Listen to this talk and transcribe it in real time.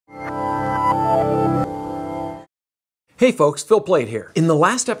Hey folks, Phil Plait here. In the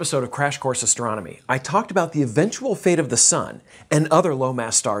last episode of Crash Course Astronomy, I talked about the eventual fate of the Sun and other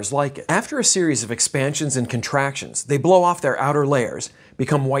low-mass stars like it. After a series of expansions and contractions, they blow off their outer layers,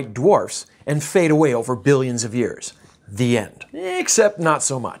 become white dwarfs, and fade away over billions of years. The end. Except not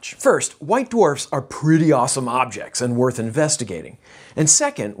so much. First, white dwarfs are pretty awesome objects and worth investigating. And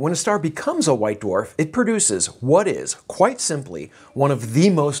second, when a star becomes a white dwarf, it produces what is, quite simply, one of the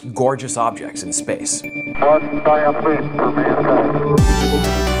most gorgeous objects in space. One giant leap for mankind.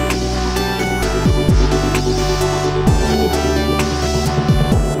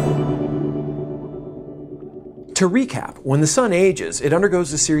 To recap, when the Sun ages, it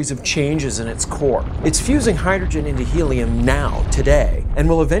undergoes a series of changes in its core. It's fusing hydrogen into helium now, today, and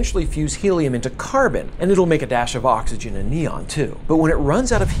will eventually fuse helium into carbon, and it'll make a dash of oxygen and neon too. But when it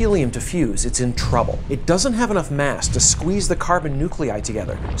runs out of helium to fuse, it's in trouble. It doesn't have enough mass to squeeze the carbon nuclei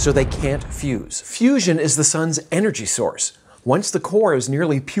together, so they can't fuse. Fusion is the Sun's energy source. Once the core is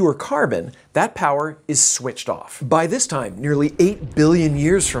nearly pure carbon, that power is switched off. By this time, nearly 8 billion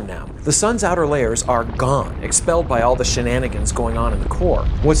years from now, the Sun's outer layers are gone, expelled by all the shenanigans going on in the core.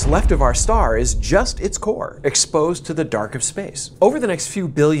 What's left of our star is just its core, exposed to the dark of space. Over the next few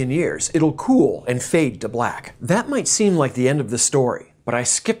billion years, it'll cool and fade to black. That might seem like the end of the story, but I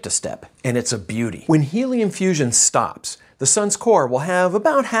skipped a step, and it's a beauty. When helium fusion stops, the Sun's core will have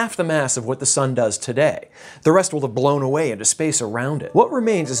about half the mass of what the Sun does today. The rest will have blown away into space around it. What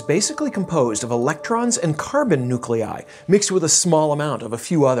remains is basically composed of electrons and carbon nuclei mixed with a small amount of a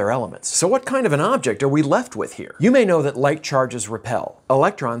few other elements. So what kind of an object are we left with here? You may know that like charges repel.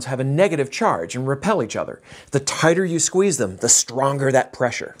 Electrons have a negative charge and repel each other. The tighter you squeeze them, the stronger that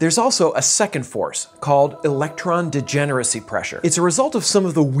pressure. There's also a second force called electron degeneracy pressure. It's a result of some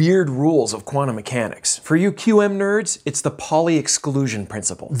of the weird rules of quantum mechanics. For you QM nerds, it's the Pauli exclusion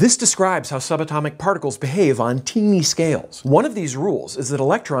principle. This describes how subatomic particles behave on teeny scales. One of these rules is that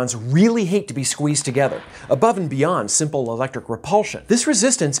electrons really hate to be squeezed together, above and beyond simple electric repulsion. This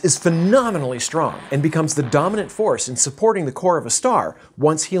resistance is phenomenally strong and becomes the dominant force in supporting the core of a star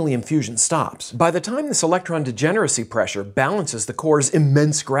once helium fusion stops. By the time this electron degeneracy pressure balances the core's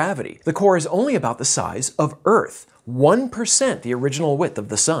immense gravity, the core is only about the size of Earth. 1% the original width of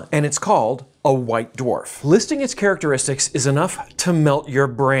the Sun, and it's called a white dwarf. Listing its characteristics is enough to melt your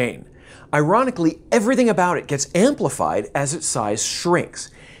brain. Ironically, everything about it gets amplified as its size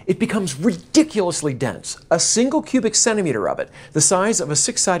shrinks. It becomes ridiculously dense. A single cubic centimeter of it, the size of a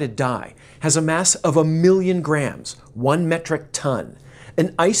six-sided die, has a mass of 1,000,000 grams, 1 metric ton.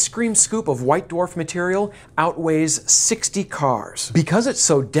 An ice cream scoop of white dwarf material outweighs 60 cars. Because it's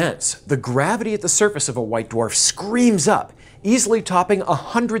so dense, the gravity at the surface of a white dwarf screams up, easily topping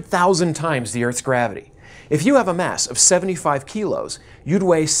 100,000 times the Earth's gravity. If you have a mass of 75 kilos, you'd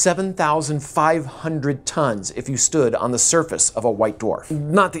weigh 7,500 tons if you stood on the surface of a white dwarf.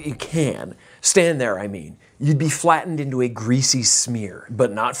 Not that you can. Stand there, I mean. You'd be flattened into a greasy smear.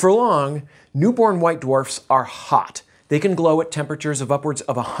 But not for long. Newborn white dwarfs are hot. They can glow at temperatures of upwards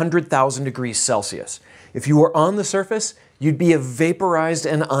of 100,000 degrees Celsius. If you were on the surface, you'd be a vaporized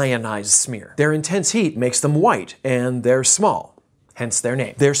and ionized smear. Their intense heat makes them white, and they're small, hence their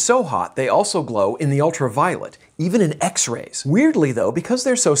name. They're so hot, they also glow in the ultraviolet, even in X-rays. Weirdly though, because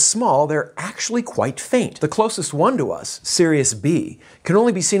they're so small, they're actually quite faint. The closest one to us, Sirius B, can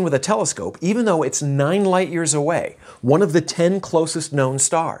only be seen with a telescope even though it's 9 light years away, one of the 10 closest known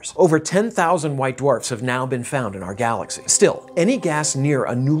stars. Over 10,000 white dwarfs have now been found in our galaxy. Still, any gas near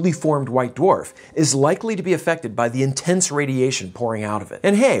a newly formed white dwarf is likely to be affected by the intense radiation pouring out of it.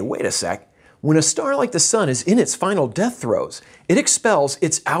 And hey, wait a sec. When a star like the Sun is in its final death throes, it expels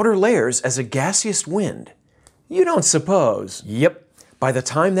its outer layers as a gaseous wind. You don't suppose? Yep. By the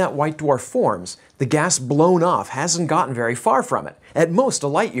time that white dwarf forms, the gas blown off hasn't gotten very far from it, at most a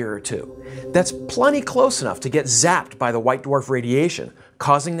light year or two. That's plenty close enough to get zapped by the white dwarf radiation,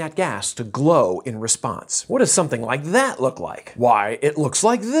 causing that gas to glow in response. What does something like that look like? Why, it looks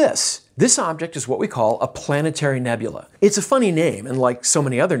like this. This object is what we call a planetary nebula. It's a funny name, and like so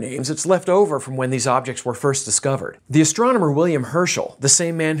many other names, it's left over from when these objects were first discovered. The astronomer William Herschel, the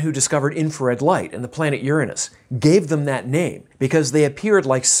same man who discovered infrared light and the planet Uranus, gave them that name because they appeared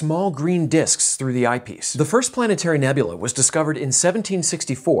like small green disks through the eyepiece. The first planetary nebula was discovered in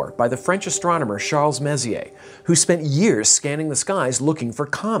 1764 by the French astronomer Charles Messier, who spent years scanning the skies looking for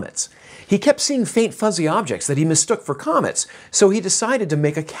comets. He kept seeing faint fuzzy objects that he mistook for comets, so he decided to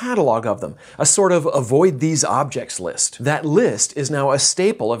make a catalog of them, a sort of avoid these objects list. That list is now a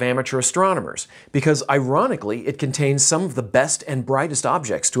staple of amateur astronomers, because ironically it contains some of the best and brightest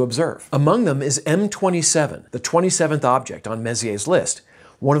objects to observe. Among them is M27, the 27th object on Messier's list,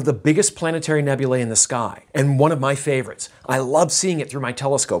 one of the biggest planetary nebulae in the sky, and one of my favorites. I love seeing it through my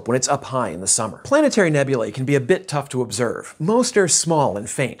telescope when it's up high in the summer. Planetary nebulae can be a bit tough to observe. Most are small and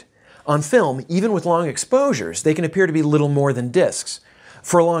faint. On film, even with long exposures, they can appear to be little more than disks.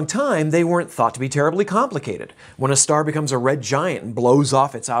 For a long time, they weren't thought to be terribly complicated. When a star becomes a red giant and blows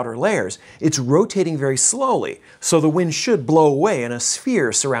off its outer layers, it's rotating very slowly, so the wind should blow away in a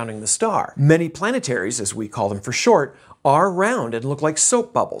sphere surrounding the star. Many planetaries, as we call them for short, are round and look like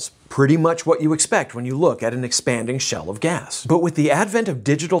soap bubbles, pretty much what you expect when you look at an expanding shell of gas. But with the advent of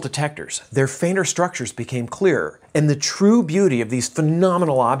digital detectors, their fainter structures became clearer, and the true beauty of these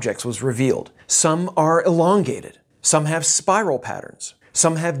phenomenal objects was revealed. Some are elongated, some have spiral patterns,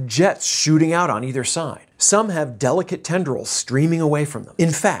 some have jets shooting out on either side. Some have delicate tendrils streaming away from them.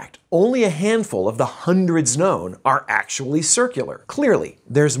 In fact, only a handful of the hundreds known are actually circular. Clearly,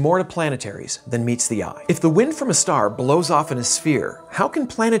 there's more to planetaries than meets the eye. If the wind from a star blows off in a sphere, how can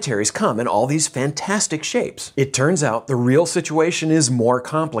planetaries come in all these fantastic shapes? It turns out the real situation is more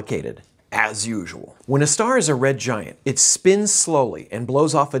complicated. As usual. When a star is a red giant, it spins slowly and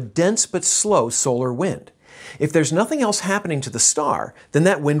blows off a dense but slow solar wind. If there's nothing else happening to the star, then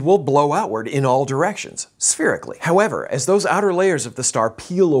that wind will blow outward in all directions, spherically. However, as those outer layers of the star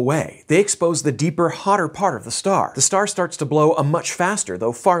peel away, they expose the deeper, hotter part of the star. The star starts to blow a much faster,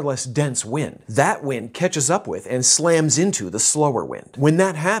 though far less dense wind. That wind catches up with and slams into the slower wind. When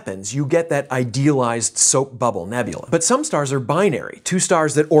that happens, you get that idealized soap bubble nebula. But some stars are binary, two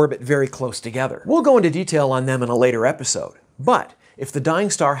stars that orbit very close together. We'll go into detail on them in a later episode. But if the dying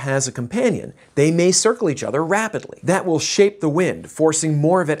star has a companion, they may circle each other rapidly. That will shape the wind, forcing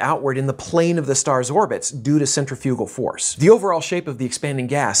more of it outward in the plane of the star's orbits due to centrifugal force. The overall shape of the expanding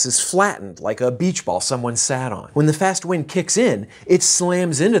gas is flattened like a beach ball someone sat on. When the fast wind kicks in, it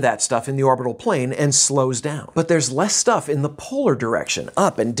slams into that stuff in the orbital plane and slows down. But there's less stuff in the polar direction,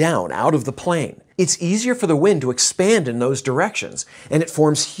 up and down, out of the plane. It's easier for the wind to expand in those directions, and it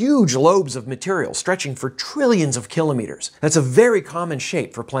forms huge lobes of material stretching for trillions of kilometers. That's a very common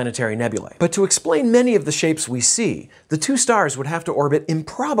shape for planetary nebulae. But to explain many of the shapes we see, the two stars would have to orbit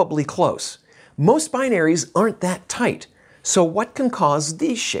improbably close. Most binaries aren't that tight. So what can cause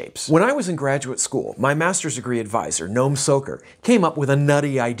these shapes? When I was in graduate school, my master's degree advisor, Noam Soker, came up with a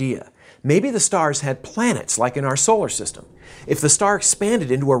nutty idea. Maybe the stars had planets like in our solar system. If the star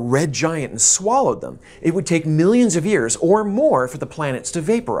expanded into a red giant and swallowed them, it would take millions of years or more for the planets to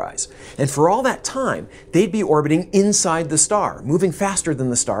vaporize. And for all that time, they'd be orbiting inside the star, moving faster than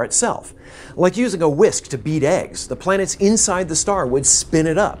the star itself. Like using a whisk to beat eggs, the planets inside the star would spin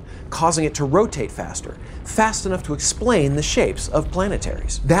it up, causing it to rotate faster, fast enough to explain the shapes of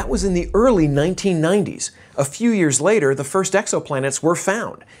planetaries. That was in the early 1990s. A few years later, the first exoplanets were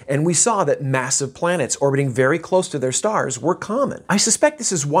found, and we saw that massive planets orbiting very close to their stars were common. I suspect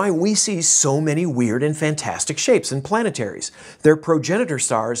this is why we see so many weird and fantastic shapes in planetaries. Their progenitor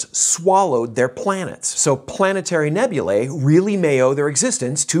stars swallowed their planets. So planetary nebulae really may owe their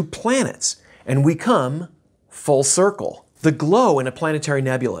existence to planets. And we come full circle. The glow in a planetary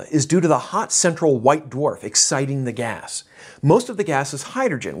nebula is due to the hot central white dwarf exciting the gas. Most of the gas is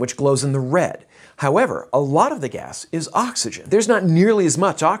hydrogen, which glows in the red. However, a lot of the gas is oxygen. There's not nearly as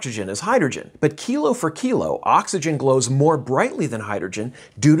much oxygen as hydrogen, but kilo for kilo, oxygen glows more brightly than hydrogen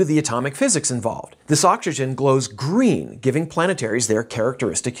due to the atomic physics involved. This oxygen glows green, giving planetaries their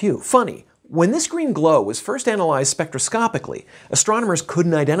characteristic hue. Funny, when this green glow was first analyzed spectroscopically, astronomers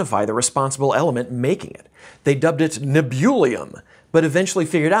couldn't identify the responsible element making it. They dubbed it nebulium, but eventually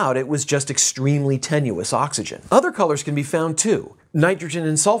figured out it was just extremely tenuous oxygen. Other colors can be found too. Nitrogen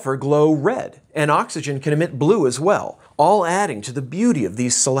and sulfur glow red, and oxygen can emit blue as well, all adding to the beauty of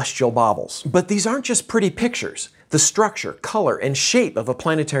these celestial baubles. But these aren't just pretty pictures. The structure, color, and shape of a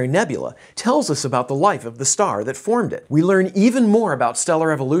planetary nebula tells us about the life of the star that formed it. We learn even more about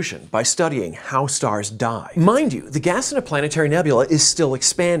stellar evolution by studying how stars die. Mind you, the gas in a planetary nebula is still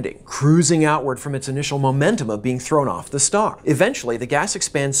expanding, cruising outward from its initial momentum of being thrown off the star. Eventually, the gas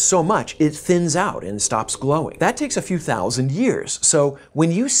expands so much it thins out and stops glowing. That takes a few thousand years, so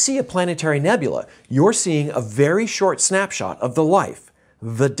when you see a planetary nebula, you're seeing a very short snapshot of the life,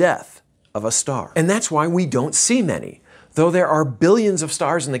 the death, of a star. And that's why we don't see many. Though there are billions of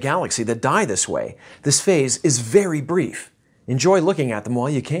stars in the galaxy that die this way, this phase is very brief. Enjoy looking at them while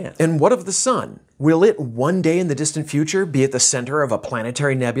you can. And what of the sun? Will it one day in the distant future be at the center of a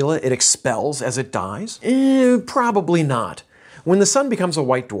planetary nebula it expels as it dies? Probably not. When the sun becomes a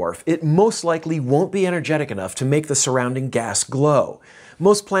white dwarf, it most likely won't be energetic enough to make the surrounding gas glow.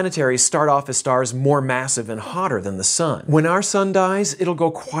 Most planetaries start off as stars more massive and hotter than the sun. When our sun dies, it'll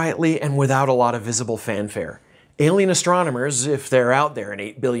go quietly and without a lot of visible fanfare. Alien astronomers, if they're out there in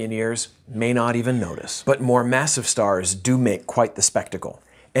 8 billion years, may not even notice. But more massive stars do make quite the spectacle.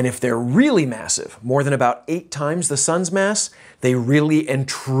 And if they're really massive, more than about 8 times the sun's mass, they really and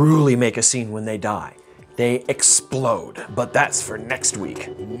truly make a scene when they die. They explode, but that's for next week.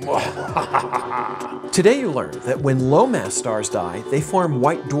 Today you learned that when low-mass stars die, they form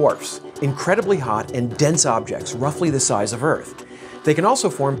white dwarfs, incredibly hot and dense objects roughly the size of Earth. They can also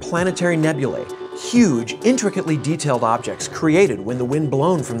form planetary nebulae, huge, intricately detailed objects created when the wind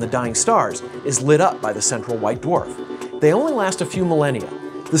blown from the dying stars is lit up by the central white dwarf. They only last a few millennia.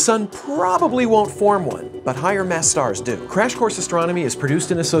 The sun probably won't form one, but higher mass stars do. Crash Course Astronomy is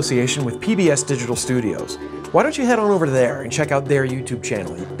produced in association with PBS Digital Studios. Why don't you head on over there and check out their YouTube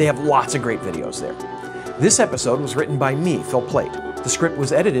channel? They have lots of great videos there. This episode was written by me, Phil Plait. The script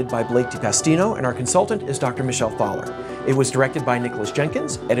was edited by Blake DiPastino, and our consultant is Dr. Michelle Thaler. It was directed by Nicholas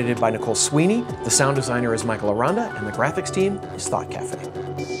Jenkins, edited by Nicole Sweeney, the sound designer is Michael Aranda, and the graphics team is Thought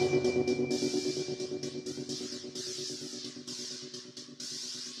Cafe.